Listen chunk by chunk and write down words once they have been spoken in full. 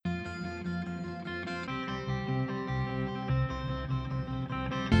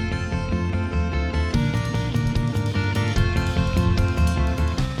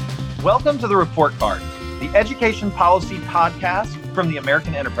Welcome to the Report Card, the education policy podcast from the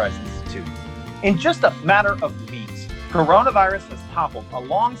American Enterprise Institute. In just a matter of weeks, coronavirus has toppled a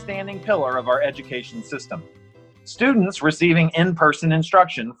long-standing pillar of our education system: students receiving in-person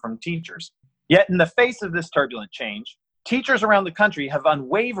instruction from teachers. Yet in the face of this turbulent change, teachers around the country have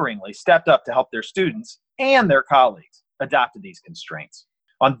unwaveringly stepped up to help their students and their colleagues adapt to these constraints.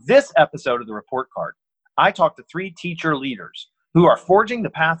 On this episode of the Report Card, I talked to three teacher leaders who are forging the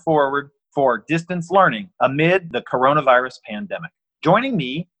path forward for distance learning amid the coronavirus pandemic. Joining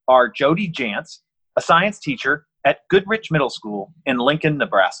me are Jody Jantz, a science teacher at Goodrich Middle School in Lincoln,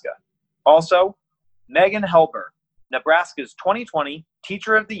 Nebraska. Also, Megan Helberg, Nebraska's 2020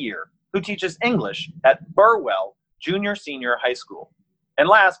 Teacher of the Year, who teaches English at Burwell Junior Senior High School. And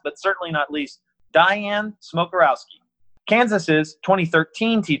last, but certainly not least, Diane Smokorowski, Kansas's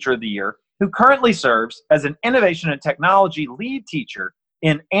 2013 Teacher of the Year, who currently serves as an Innovation and Technology lead teacher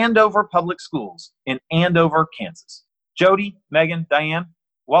in Andover Public Schools in Andover, Kansas. Jody, Megan, Diane,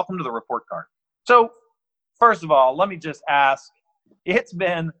 welcome to the Report Card. So, first of all, let me just ask, it's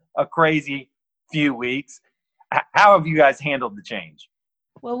been a crazy few weeks. How have you guys handled the change?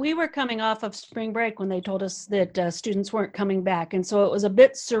 Well, we were coming off of spring break when they told us that students weren't coming back, and so it was a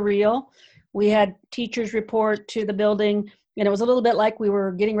bit surreal. We had teachers report to the building, and it was a little bit like we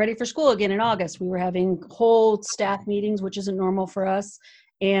were getting ready for school again in August. We were having whole staff meetings, which isn't normal for us.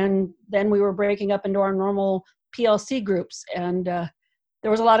 And then we were breaking up into our normal PLC groups. And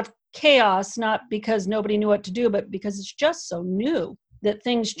there was a lot of chaos, not because nobody knew what to do, but because it's just so new that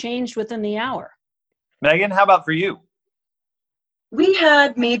things changed within the hour. Megan, how about for you? We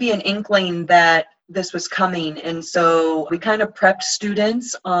had maybe an inkling that this was coming, and so we kind of prepped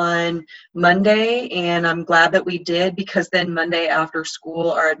students on Monday, and I'm glad that we did, because then Monday after school,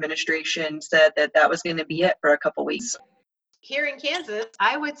 our administration said that that was going to be it for a couple weeks. Here in Kansas,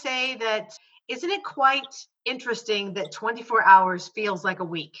 I would say that isn't it quite interesting that 24 hours feels like a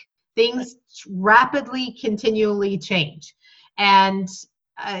week? Things rapidly, continually change. And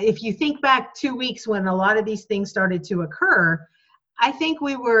if you think back 2 weeks when a lot of these things started to occur, I think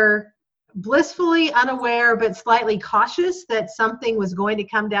we were blissfully unaware but slightly cautious that something was going to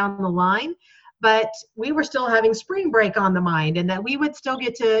come down the line. But we were still having spring break on the mind, and that we would still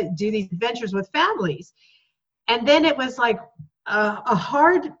get to do these adventures with families. And then it was like a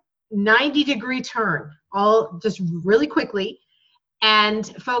hard 90-degree turn, all just really quickly. And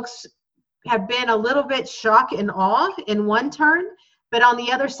folks have been a little bit shocked and awe in one turn. But on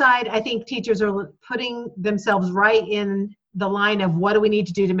the other side, I think teachers are putting themselves right in the line of what do we need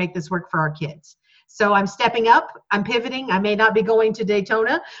to do to make this work for our kids. So I'm stepping up, I'm pivoting. I may not be going to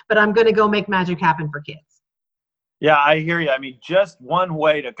Daytona, but I'm going to go make magic happen for kids. Yeah, I hear you. I mean, just one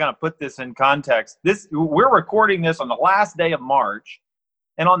way to kind of put this in context, we're recording this on the last day of March.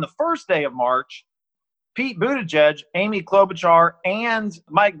 And on the first day of March, Pete Buttigieg, Amy Klobuchar, and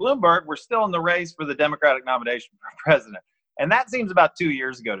Mike Bloomberg were still in the race for the Democratic nomination for president. And that seems about 2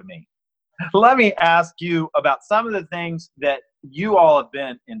 years ago to me. Let me ask you about some of the things that you all have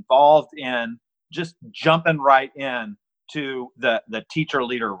been involved in, just jumping right in to the teacher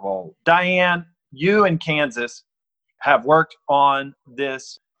leader role. Diane, you in Kansas have worked on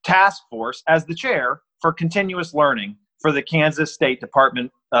this task force as the chair for continuous learning for the Kansas State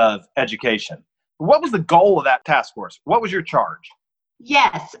Department of Education. What was the goal of that task force? What was your charge?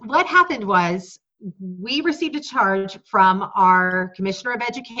 Yes, what happened was we received a charge from our Commissioner of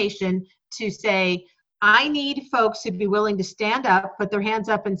Education to say, I need folks to be willing to stand up, put their hands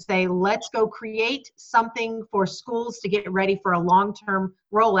up and say, let's go create something for schools to get ready for a long-term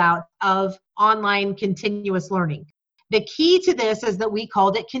rollout of online continuous learning. The key to this is that we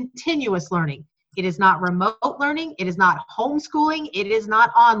called it continuous learning. It is not remote learning. It is not homeschooling. It is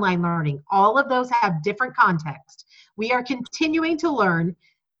not online learning. All of those have different context. We are continuing to learn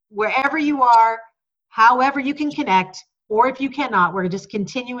wherever you are, however you can connect, or if you cannot, we're just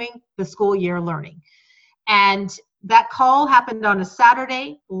continuing the school year learning. And that call happened on a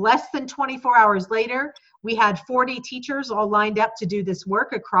Saturday. Less than 24 hours later, we had 40 teachers all lined up to do this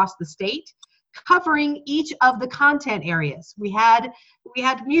work across the state, covering each of the content areas. We had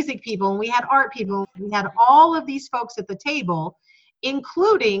music people, and we had art people. We had all of these folks at the table,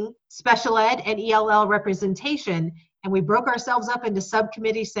 including special ed and ELL representation. And we broke ourselves up into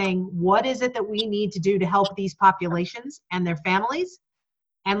subcommittees saying, what is it that we need to do to help these populations and their families?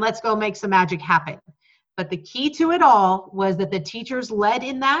 And let's go make some magic happen. But the key to it all was that the teachers led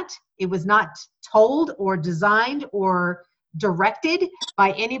in that. It was not told or designed or directed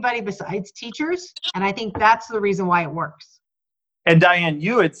by anybody besides teachers. And I think that's the reason why it works. And Diane,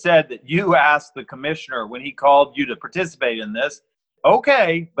 you had said that you asked the commissioner when he called you to participate in this,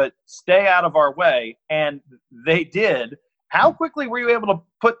 okay, but stay out of our way. And they did. How quickly were you able to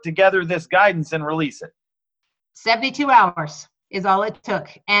put together this guidance and release it? 72 hours is all it took.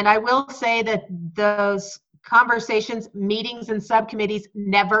 And I will say that those conversations, meetings, and subcommittees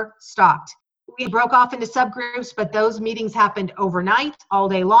never stopped. We broke off into subgroups, but those meetings happened overnight, all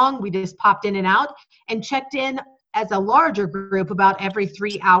day long. We just popped in and out and checked in as a larger group about every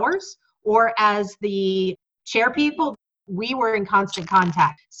 3 hours, or as the chair people, we were in constant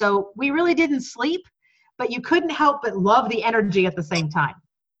contact. So we really didn't sleep, but you couldn't help but love the energy at the same time.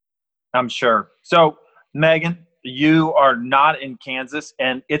 I'm sure. So, Megan, you are not in Kansas,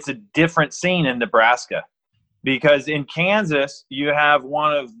 and it's a different scene in Nebraska, because in Kansas, you have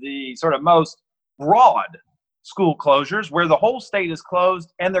one of the sort of most broad school closures where the whole state is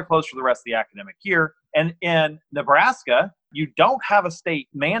closed and they're closed for the rest of the academic year. And in Nebraska, you don't have a state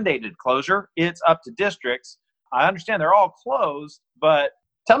mandated closure. It's up to districts. I understand they're all closed, but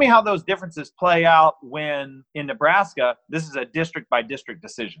tell me how those differences play out when in Nebraska, this is a district by district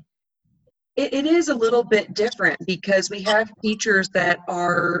decision. It is a little bit different because we have teachers that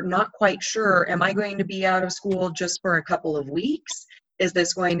are not quite sure, am I going to be out of school just for a couple of weeks? Is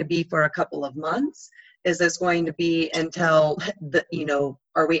this going to be for a couple of months? Is this going to be until,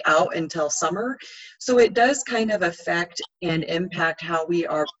 are we out until summer? So it does kind of affect and impact how we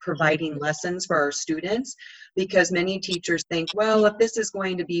are providing lessons for our students, because many teachers think, well, if this is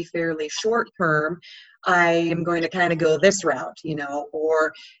going to be fairly short term, I am going to kind of go this route,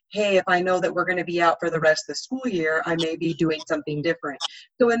 or hey, if I know that we're going to be out for the rest of the school year, I may be doing something different.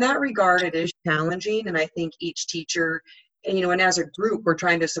 So in that regard, it is challenging. And I think each teacher, and as a group, we're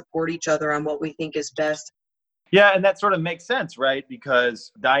trying to support each other on what we think is best. Yeah, and that sort of makes sense, right?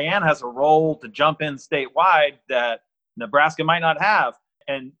 Because Diane has a role to jump in statewide that Nebraska might not have.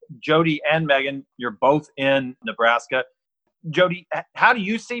 And Jody and Megan, you're both in Nebraska. Jody, how do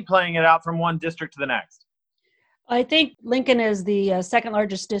you see playing it out from one district to the next? I think Lincoln is the second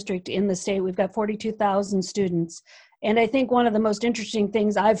largest district in the state. We've got 42,000 students. And I think one of the most interesting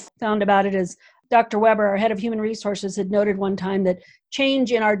things I've found about it is Dr. Weber, our head of human resources, had noted one time that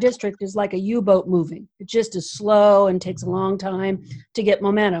change in our district is like a U-boat moving. It just is slow and takes a long time to get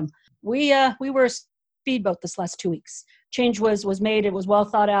momentum. We were a speedboat this last 2 weeks. Change was made. It was well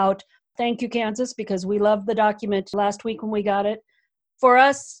thought out. Thank you, Kansas, because we loved the document last week when we got it. For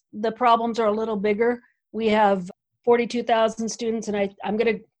us, the problems are a little bigger. We have 42,000 students, and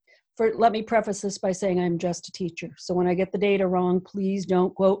let me preface this by saying I'm just a teacher. So when I get the data wrong, please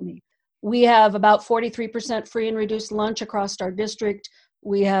don't quote me. We have about 43% free and reduced lunch across our district.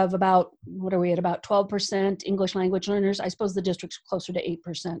 We have about 12% English language learners. I suppose the district's closer to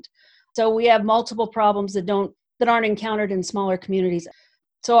 8%. So we have multiple problems that aren't encountered in smaller communities.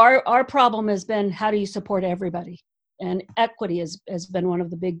 So our problem has been, how do you support everybody? And equity has been one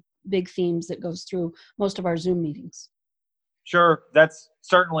of the big themes that goes through most of our Zoom meetings. Sure, that's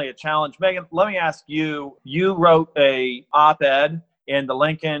certainly a challenge. Megan, let me ask you wrote a op-ed in the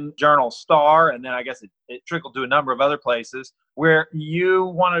Lincoln Journal-Star, and then I guess it trickled to a number of other places, where you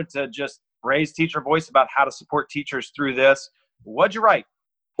wanted to just raise teacher voice about how to support teachers through this. What'd you write?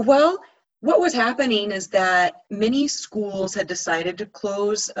 Well, what was happening is that many schools had decided to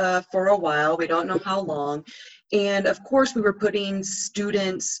close for a while. We don't know how long. And of course, we were putting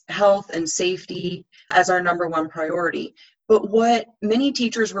students' health and safety as our number one priority. But what many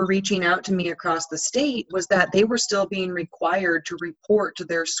teachers were reaching out to me across the state was that they were still being required to report to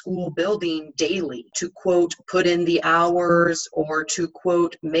their school building daily, to quote, put in the hours, or to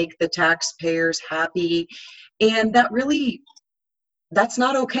quote, make the taxpayers happy. And that's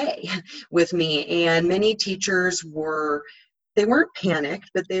not okay with me. And many teachers they weren't panicked,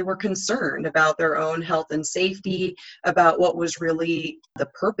 but they were concerned about their own health and safety, about what was really the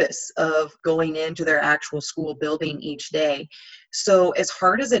purpose of going into their actual school building each day. So as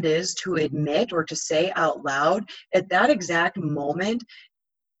hard as it is to admit or to say out loud, at that exact moment,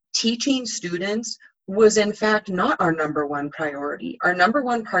 teaching students was in fact not our number one priority. Our number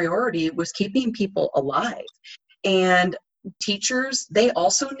one priority was keeping people alive. And teachers, they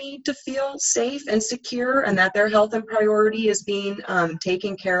also need to feel safe and secure, and that their health and priority is being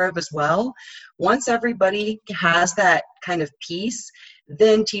taken care of as well. Once everybody has that kind of peace,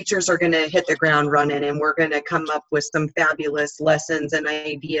 then teachers are going to hit the ground running, and we're going to come up with some fabulous lessons and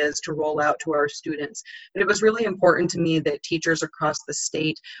ideas to roll out to our students. But it was really important to me that teachers across the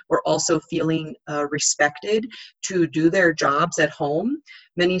state were also feeling respected to do their jobs at home.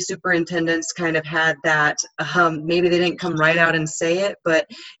 Many superintendents kind of had that, maybe they didn't come right out and say it, but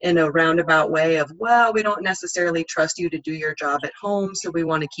in a roundabout way of, well, we don't necessarily trust you to do your job at home, so we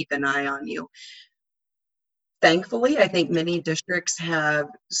want to keep an eye on you. Thankfully, I think many districts have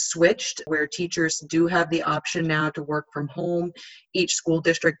switched where teachers do have the option now to work from home. Each school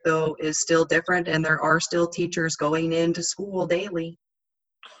district, though, is still different, and there are still teachers going into school daily.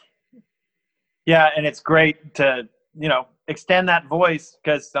 Yeah, and it's great to, extend that voice,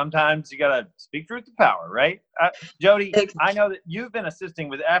 because sometimes you got to speak truth to power, right? Jody, I know that you've been assisting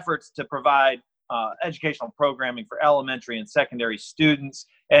with efforts to provide educational programming for elementary and secondary students.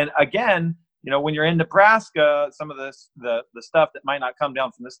 And again, when you're in Nebraska, some of the stuff that might not come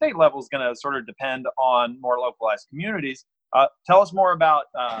down from the state level is going to sort of depend on more localized communities. Tell us more about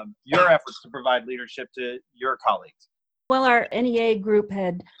your efforts to provide leadership to your colleagues. Well, our NEA group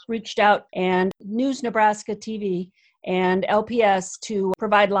had reached out, and News Nebraska TV and LPS to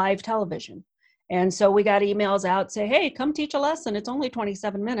provide live television. And so we got emails out say, hey, come teach a lesson. It's only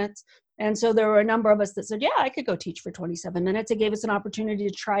 27 minutes. And so there were a number of us that said, yeah, I could go teach for 27 minutes. It gave us an opportunity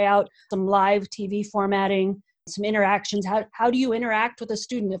to try out some live TV formatting, some interactions. How do you interact with a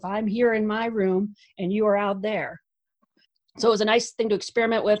student if I'm here in my room and you are out there? So it was a nice thing to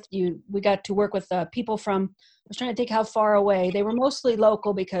experiment with. We got to work with people from, I was trying to think how far away. They were mostly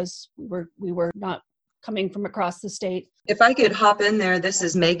local because we were not coming from across the state. If I could hop in there, this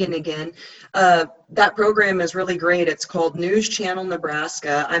is Megan again. That program is really great. It's called News Channel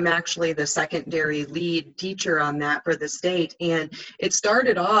Nebraska. I'm actually the secondary lead teacher on that for the state. And it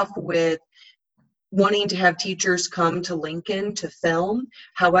started off with wanting to have teachers come to Lincoln to film.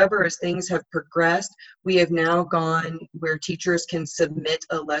 However, as things have progressed, we have now gone where teachers can submit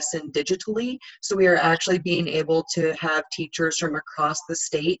a lesson digitally. So we are actually being able to have teachers from across the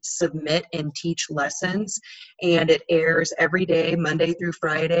state submit and teach lessons. And it airs every day, Monday through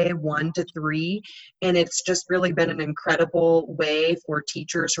Friday, 1 to 3. And it's just really been an incredible way for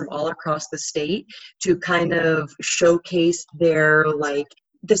teachers from all across the state to kind of showcase their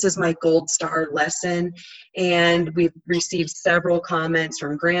this is my gold star lesson. And we've received several comments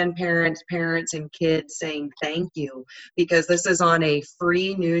from grandparents, parents, and kids saying thank you, because this is on a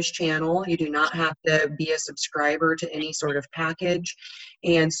free news channel. You do not have to be a subscriber to any sort of package.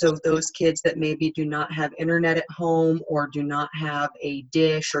 And so those kids that maybe do not have internet at home or do not have a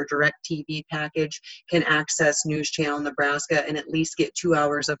dish or direct TV package can access News Channel Nebraska and at least get 2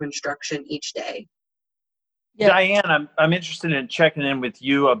 hours of instruction each day. Yeah. Diane, I'm interested in checking in with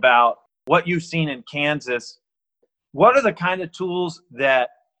you about what you've seen in Kansas. What are the kind of tools that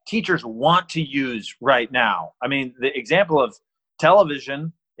teachers want to use right now? I mean, the example of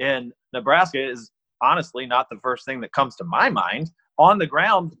television in Nebraska is honestly not the first thing that comes to my mind. On the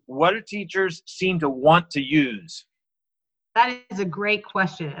ground, what do teachers seem to want to use? That is a great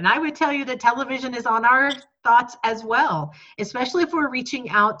question. And I would tell you that television is on our thoughts as well, especially if we're reaching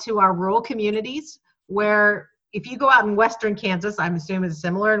out to our rural communities, where if you go out in Western Kansas, I'm assuming it's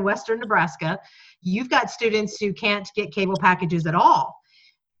similar in Western Nebraska, you've got students who can't get cable packages at all,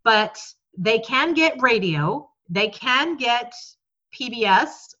 but they can get radio, they can get PBS,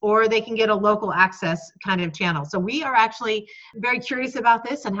 or they can get a local access kind of channel. So we are actually very curious about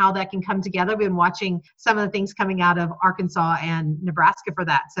this and how that can come together. We've been watching some of the things coming out of Arkansas and Nebraska for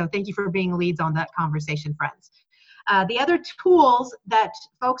that. So thank you for being leads on that conversation, friends. The other tools that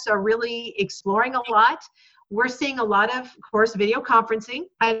folks are really exploring a lot, we're seeing a lot of course, video conferencing.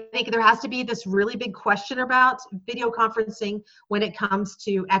 I think there has to be this really big question about video conferencing when it comes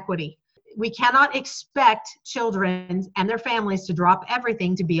to equity. We cannot expect children and their families to drop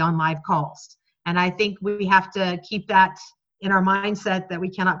everything to be on live calls. And I think we have to keep that in our mindset that we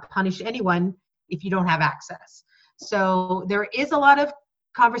cannot punish anyone if you don't have access. So there is a lot of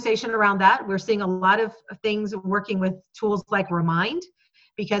conversation around that. We're seeing a lot of things working with tools like Remind,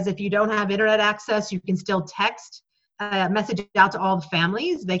 because if you don't have internet access, you can still text a message out to all the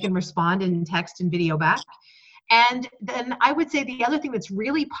families. They can respond in text and video back. And then I would say the other thing that's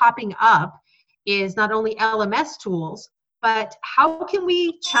really popping up is not only LMS tools, but how can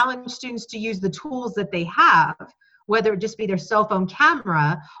we challenge students to use the tools that they have, whether it just be their cell phone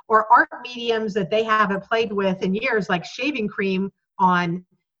camera or art mediums that they haven't played with in years, like shaving cream on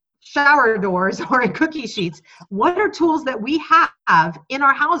shower doors or in cookie sheets. What are tools that we have in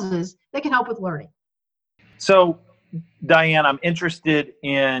our houses that can help with learning? So, Diane, I'm interested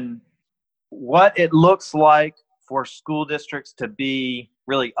in what it looks like for school districts to be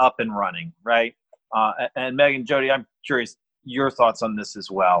really up and running, right? And Megan, Jody, I'm curious your thoughts on this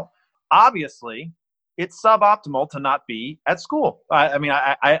as well. Obviously, it's suboptimal to not be at school.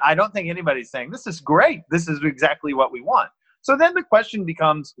 I don't think anybody's saying this is great. This is exactly what we want. So then the question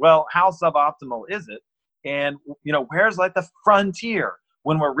becomes, well, how suboptimal is it? And, where's like the frontier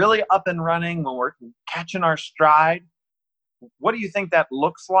when we're really up and running, when we're catching our stride? What do you think that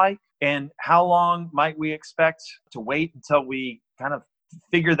looks like? And how long might we expect to wait until we kind of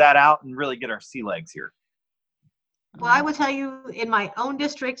figure that out and really get our sea legs here? Well, I would tell you, in my own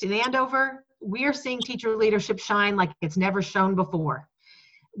district in Andover, we are seeing teacher leadership shine like it's never shown before.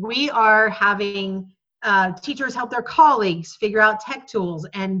 We are having teachers help their colleagues figure out tech tools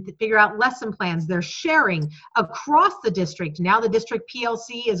and figure out lesson plans. They're sharing across the district. Now the district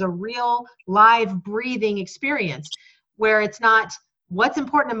PLC is a real live breathing experience where it's not what's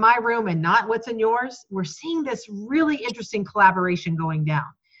important in my room and not what's in yours. We're seeing this really interesting collaboration going down.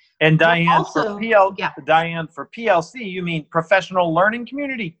 And Diane, also, Diane, for PLC, you mean professional learning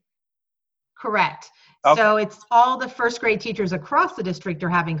community? Correct. Okay. So it's all the first grade teachers across the district are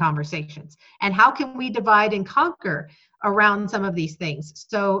having conversations. And how can we divide and conquer around some of these things?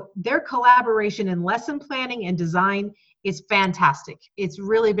 So their collaboration in lesson planning and design is fantastic. It's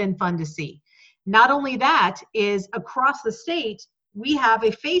really been fun to see. Not only that, is across the state, we have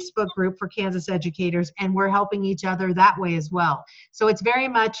a Facebook group for Kansas educators, and we're helping each other that way as well. So it's very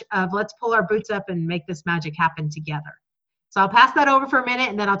much of let's pull our boots up and make this magic happen together. So I'll pass that over for a minute,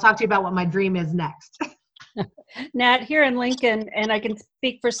 and then I'll talk to you about what my dream is next. Nat, here in Lincoln, and I can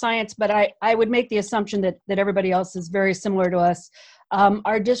speak for science, but I would make the assumption that everybody else is very similar to us.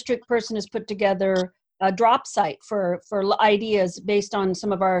 Our district person has put together a drop site for ideas based on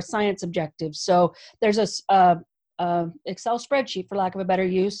some of our science objectives. So there's a Excel spreadsheet, for lack of a better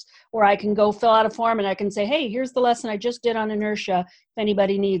use, where I can go fill out a form and I can say, hey, here's the lesson I just did on inertia, if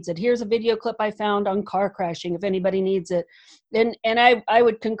anybody needs it. Here's a video clip I found on car crashing, if anybody needs it. And I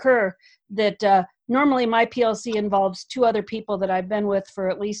would concur that normally my PLC involves 2 other people that I've been with for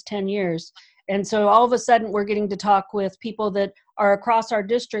at least 10 years. And so all of a sudden we're getting to talk with people that are across our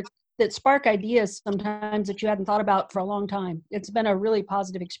district that spark ideas sometimes that you hadn't thought about for a long time. It's been a really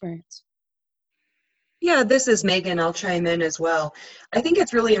positive experience. Yeah, this is Megan. I'll chime in as well. I think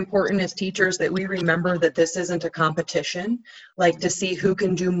it's really important as teachers that we remember that this isn't a competition, like to see who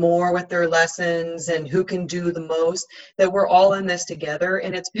can do more with their lessons and who can do the most, that we're all in this together.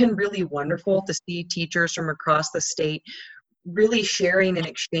 And it's been really wonderful to see teachers from across the state really sharing and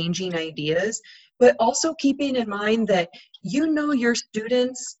exchanging ideas, but also keeping in mind that you know your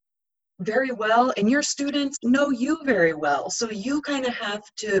students very well and your students know you very well. So you kind of have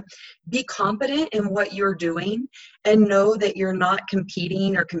to be competent in what you're doing and know that you're not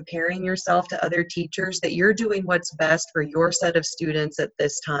competing or comparing yourself to other teachers, that you're doing what's best for your set of students at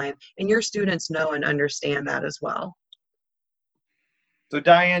this time. And your students know and understand that as well. So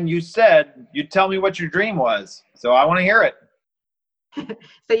Diane, you said you'd tell me what your dream was. So I want to hear it.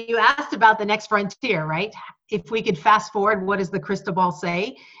 So you asked about the next frontier, right? If we could fast forward, what does the crystal ball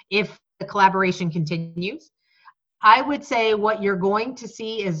say if the collaboration continues? I would say what you're going to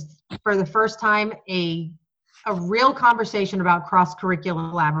see is, for the first time, a real conversation about cross-curricular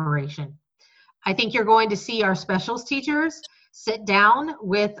collaboration. I think you're going to see our specials teachers sit down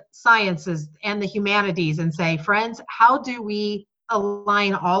with sciences and the humanities and say, friends, how do we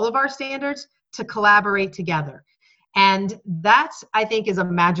align all of our standards to collaborate together? And that, I think, is a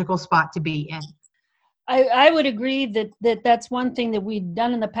magical spot to be in. I would agree that's one thing that we'd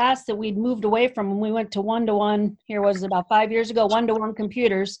done in the past that we'd moved away from when we went to one-to-one. Here was about 5 years ago, one-to-one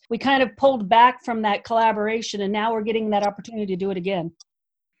computers. We kind of pulled back from that collaboration, and now we're getting that opportunity to do it again.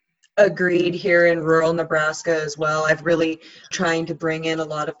 Agreed. Here in rural Nebraska as well, I've really trying to bring in a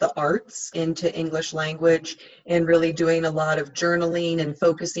lot of the arts into English language and really doing a lot of journaling and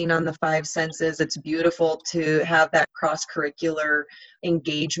focusing on the 5 senses. It's beautiful to have that cross-curricular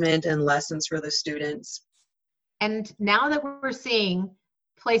engagement and lessons for the students. And now that we're seeing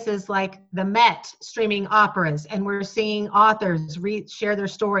places like the Met streaming operas, and we're seeing authors share their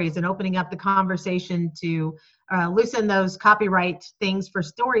stories and opening up the conversation to loosen those copyright things for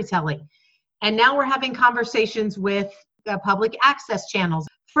storytelling. And now we're having conversations with public access channels.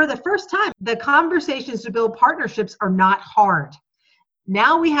 For the first time, the conversations to build partnerships are not hard.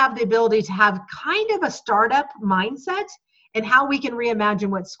 Now we have the ability to have kind of a startup mindset and how we can reimagine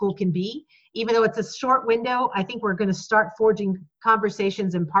what school can be. Even though it's a short window, I think we're going to start forging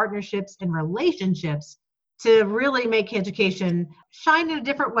conversations and partnerships and relationships to really make education shine in a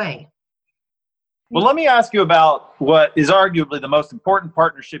different way. Well, let me ask you about what is arguably the most important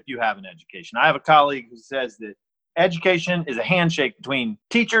partnership you have in education. I have a colleague who says that education is a handshake between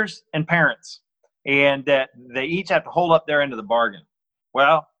teachers and parents, and that they each have to hold up their end of the bargain.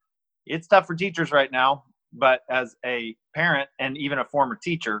 Well, it's tough for teachers right now, but as a parent and even a former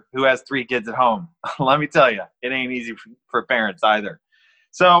teacher who has 3 kids at home, let me tell you, it ain't easy for parents either.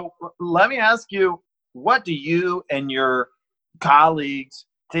 So let me ask you, what do you and your colleagues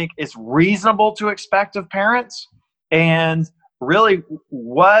think is reasonable to expect of parents? And really,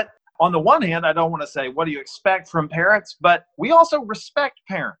 what on the one hand, I don't want to say, what do you expect from parents? But we also respect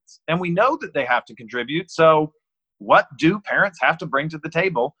parents and we know that they have to contribute. So what do parents have to bring to the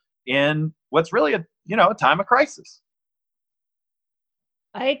table in what's really a time of crisis?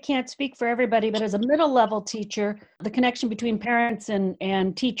 I can't speak for everybody, but as a middle level teacher, the connection between parents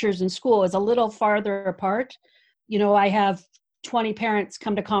and teachers in school is a little farther apart. I have 20 parents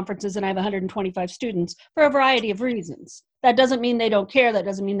come to conferences and I have 125 students for a variety of reasons. That doesn't mean they don't care. That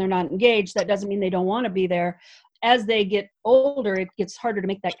doesn't mean they're not engaged. That doesn't mean they don't want to be there. As they get older, it gets harder to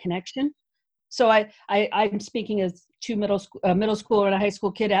make that connection. So I'm speaking as two middle school and a high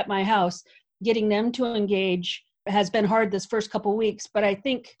school kid at my house. Getting them to engage has been hard this first couple of weeks, but I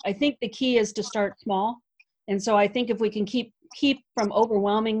think the key is to start small. And so I think if we can keep from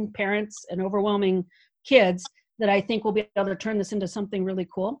overwhelming parents and overwhelming kids, that I think we'll be able to turn this into something really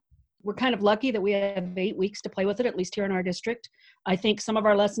cool. We're kind of lucky that we have 8 weeks to play with it, at least here in our district. I think some of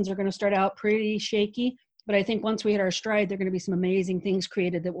our lessons are going to start out pretty shaky, but I think once we hit our stride, there are going to be some amazing things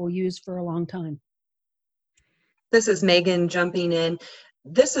created that we'll use for a long time. This is Megan jumping in.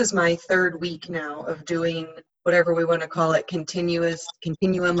 This is my 3rd week now of doing whatever we want to call it,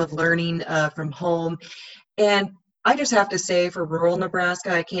 continuum of learning from home. And I just have to say, for rural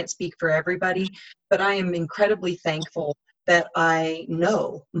Nebraska, I can't speak for everybody, but I am incredibly thankful that I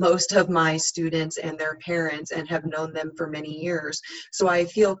know most of my students and their parents and have known them for many years. So I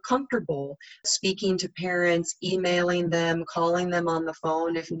feel comfortable speaking to parents, emailing them, calling them on the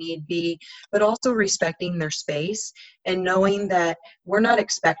phone if need be, but also respecting their space and knowing that we're not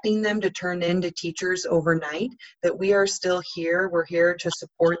expecting them to turn into teachers overnight, that we are still here. We're here to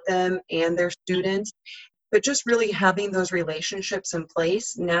support them and their students. But just really having those relationships in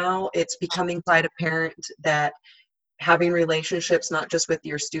place, now it's becoming quite apparent that having relationships not just with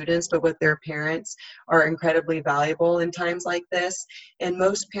your students but with their parents are incredibly valuable in times like this. And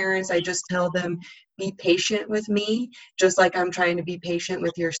most parents, I just tell them, be patient with me, just like I'm trying to be patient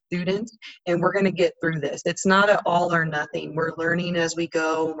with your students, and we're going to get through this. It's not an all or nothing. We're learning as we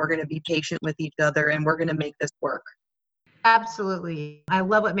go, and we're going to be patient with each other, and we're going to make this work. Absolutely. I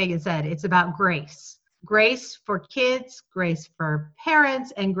love what Megan said. It's about grace. Grace for kids, grace for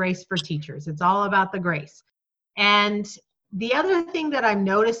parents, and grace for teachers. It's all about the grace. And the other thing that I'm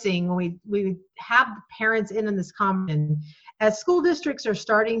noticing when we have parents in this conversation, as school districts are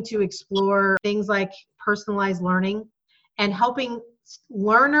starting to explore things like personalized learning and helping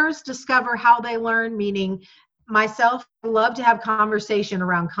learners discover how they learn, meaning myself, I love to have conversation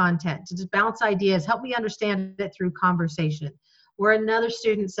around content, to just bounce ideas, help me understand it through conversation. Where another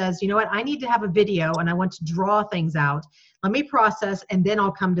student says, you know what, I need to have a video and I want to draw things out. Let me process and then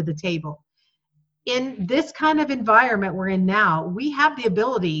I'll come to the table. In this kind of environment we're in now, we have the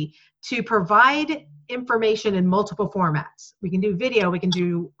ability to provide information in multiple formats. We can do video, we can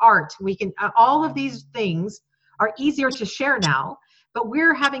do art, we can, all of these things are easier to share now, but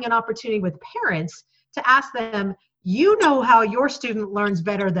we're having an opportunity with parents to ask them, you know how your student learns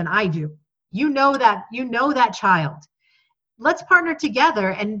better than I do. You know that child. Let's partner together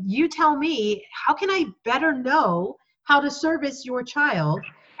and you tell me, how can I better know how to service your child?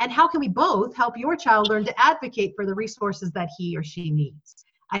 And how can we both help your child learn to advocate for the resources that he or she needs?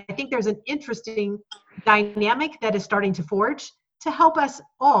 I think there's an interesting dynamic that is starting to forge to help us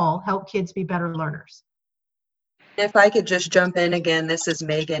all help kids be better learners. If I could just jump in again, this is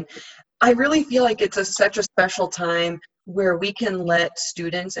Megan. I really feel like it's such a special time where we can let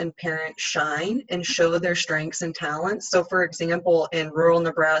students and parents shine and show their strengths and talents. So for example, in rural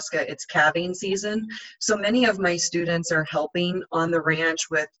Nebraska, it's calving season. So many of my students are helping on the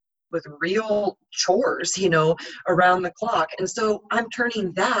ranch with real chores, around the clock. And so I'm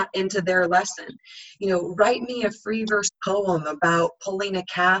turning that into their lesson. Write me a free verse poem about pulling a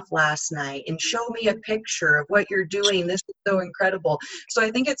calf last night and show me a picture of what you're doing. This is so incredible. So I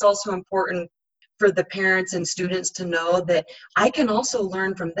think it's also important for the parents and students to know that I can also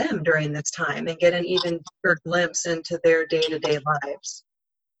learn from them during this time and get an even deeper glimpse into their day-to-day lives.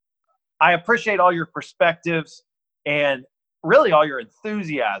 I appreciate all your perspectives and really all your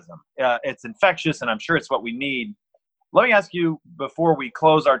enthusiasm. It's infectious, and I'm sure it's what we need. Let me ask you, before we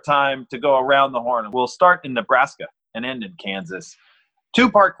close our time, to go around the horn. We'll start in Nebraska and end in Kansas.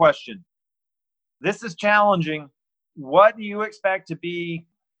 2-part question. This is challenging. What do you expect to be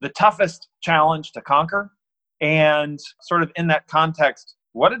the toughest challenge to conquer? And sort of in that context,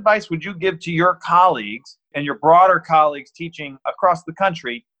 what advice would you give to your colleagues and your broader colleagues teaching across the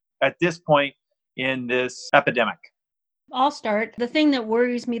country at this point in this epidemic? I'll start. The thing that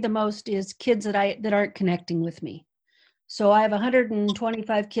worries me the most is kids that aren't connecting with me. So I have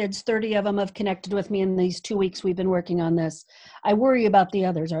 125 kids, 30 of them have connected with me in these 2 weeks we've been working on this. I worry about the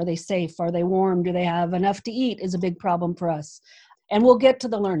others. Are they safe? Are they warm? Do they have enough to eat is a big problem for us. And we'll get to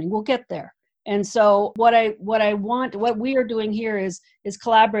the learning. We'll get there. And so what we are doing here is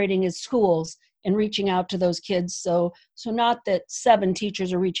collaborating as schools and reaching out to those kids. So not that 7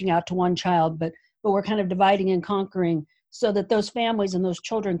 teachers are reaching out to one child, but we're kind of dividing and conquering so that those families and those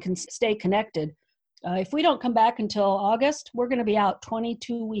children can stay connected. If we don't come back until August, we're going to be out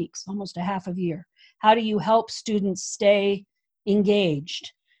 22 weeks, almost a half a year. How do you help students stay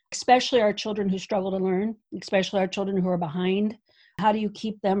engaged, especially our children who struggle to learn, especially our children who are behind? How do you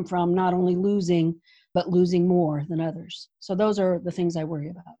keep them from not only losing, but losing more than others? So those are the things I worry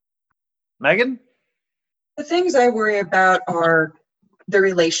about. Megan? The things I worry about are the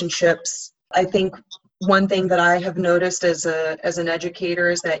relationships. I think one thing that I have noticed as an educator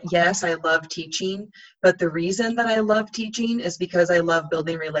is that, yes, I love teaching, but the reason that I love teaching is because I love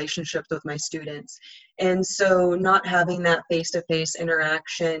building relationships with my students. And so not having that face-to-face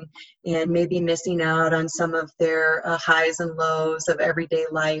interaction and maybe missing out on some of their highs and lows of everyday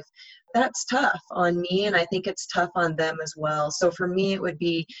life, that's tough on me, and I think it's tough on them as well. So for me, it would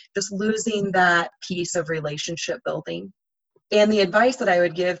be just losing that piece of relationship building. And the advice that I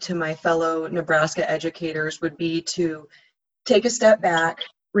would give to my fellow Nebraska educators would be to take a step back,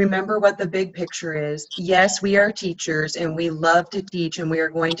 remember what the big picture is. Yes, we are teachers and we love to teach and we are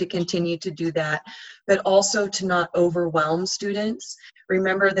going to continue to do that, but also to not overwhelm students.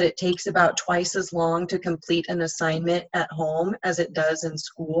 Remember that it takes about twice as long to complete an assignment at home as it does in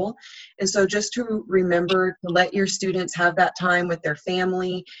school. And so just to remember to let your students have that time with their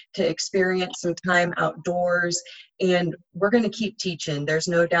family, to experience some time outdoors. And we're going to keep teaching, there's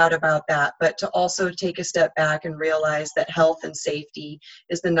no doubt about that, but to also take a step back and realize that health and safety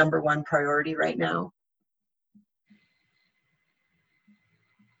is the #1 priority right now.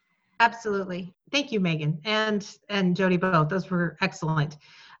 Absolutely. Thank you, Megan and Jody both. Those were excellent.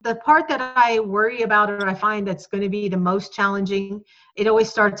 The part that I worry about or I find that's going to be the most challenging, it always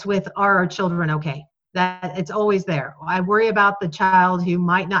starts with, are our children okay? That it's always there. I worry about the child who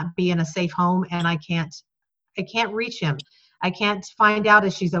might not be in a safe home and I can't reach him. I can't find out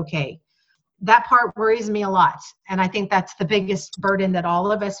if she's okay. That part worries me a lot. And I think that's the biggest burden that all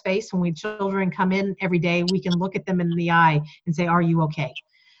of us face when children come in every day. We can look at them in the eye and say, are you okay?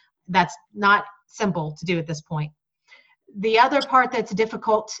 That's not simple to do at this point. The other part that's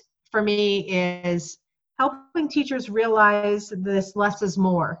difficult for me is helping teachers realize this less is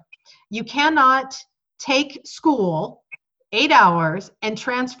more. You cannot take school 8 hours and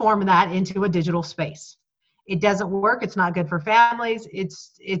transform that into a digital space. It doesn't work. It's not good for families.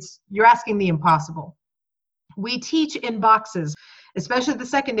 You're asking the impossible. We teach in boxes, especially the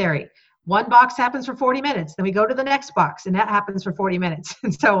secondary. One box happens for 40 minutes. Then we go to the next box and that happens for 40 minutes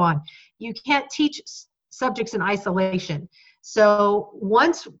and so on. You can't teach subjects in isolation. So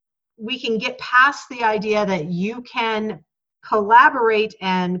once we can get past the idea that you can collaborate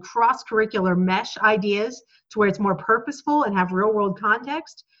and cross-curricular mesh ideas to where it's more purposeful and have real-world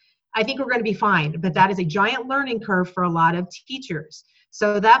context, I think we're going to be fine. But that is a giant learning curve for a lot of teachers.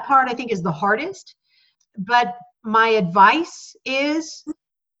 So that part I think is the hardest. But my advice is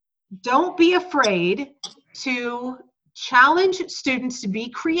don't be afraid to challenge students to be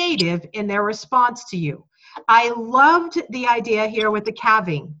creative in their response to you. I loved the idea here with the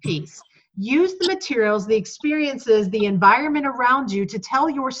calving piece. Use the materials, the experiences, the environment around you to tell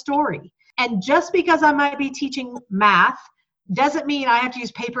your story. And just because I might be teaching math doesn't mean I have to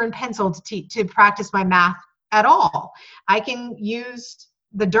use paper and pencil to practice my math at all. I can use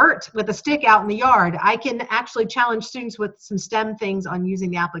the dirt with a stick out in the yard. I can actually challenge students with some STEM things on using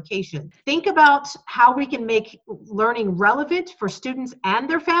the application. Think about how we can make learning relevant for students and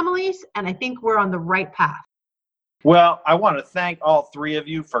their families, and I think we're on the right path. Well, I want to thank all 3 of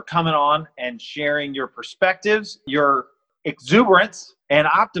you for coming on and sharing your perspectives, your exuberance and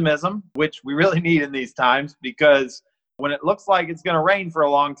optimism, which we really need in these times, because when it looks like it's going to rain for a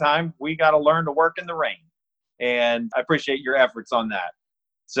long time, we got to learn to work in the rain. And I appreciate your efforts on that.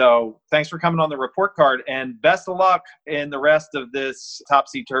 So thanks for coming on the report card, and best of luck in the rest of this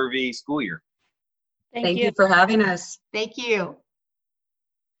topsy-turvy school year. Thank you for having us. Thank you.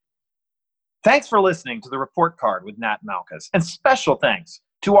 Thanks for listening to the report card with Nat Malkus. And special thanks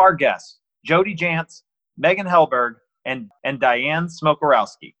to our guests, Jody Jantz, Megan Hellberg, and Diane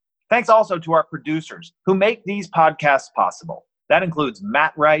Smokorowski. Thanks also to our producers who make these podcasts possible. That includes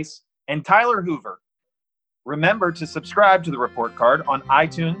Matt Rice and Tyler Hoover. Remember to subscribe to the report card on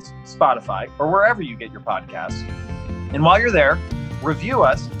iTunes, Spotify, or wherever you get your podcasts. And while you're there, review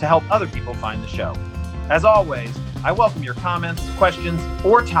us to help other people find the show. As always, I welcome your comments, questions,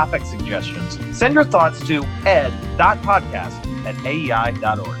 or topic suggestions. Send your thoughts to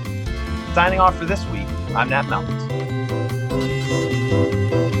ed.podcast@aei.org. Signing off for this week, I'm Nat Mountains.